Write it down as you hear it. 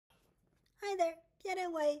Hi there, get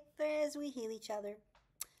away as we heal each other.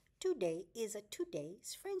 Today is a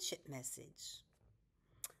today's friendship message.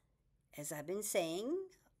 As I've been saying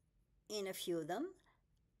in a few of them,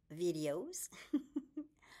 videos,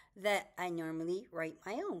 that I normally write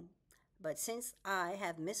my own. But since I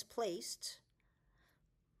have misplaced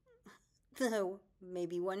the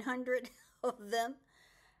maybe 100 of them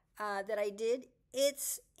that I did,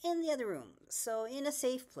 it's in the other room. So in a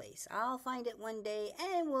safe place. I'll find it one day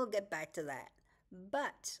and we'll get back to that.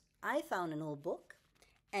 But I found an old book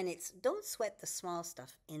and it's Don't Sweat the Small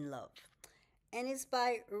Stuff in Love. And it's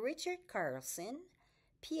by Richard Carlson,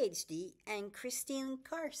 Ph.D. and Kristine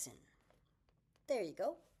Carlson. There you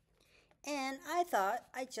go. And I thought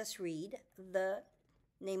I'd just read the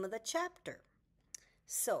name of the chapter.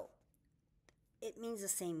 So it means the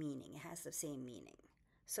same meaning. It has the same meaning.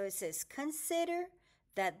 So it says, consider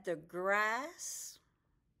that the grass,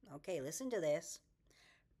 okay, listen to this,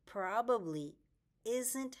 probably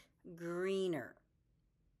isn't greener.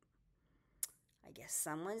 I guess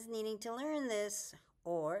someone's needing to learn this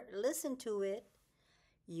or listen to it.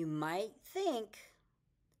 You might think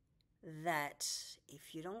that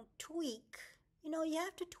if you don't tweak, you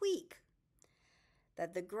have to tweak,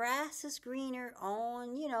 that the grass is greener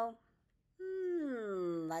on,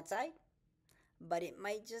 that side. But it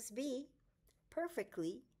might just be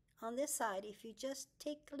perfectly on this side if you just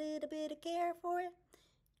take a little bit of care for it.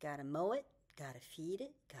 Gotta mow it, gotta feed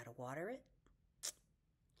it, gotta water it.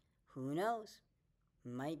 Who knows?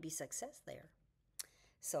 Might be success there.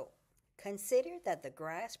 So consider that the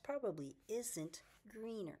grass probably isn't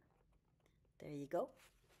greener. There you go.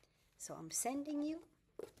 So I'm sending you,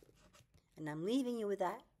 and I'm leaving you with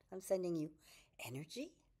that. I'm sending you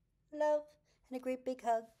energy, love, and a great big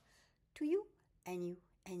hug to you and you.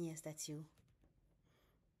 And yes, that's you.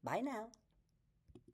 Bye now.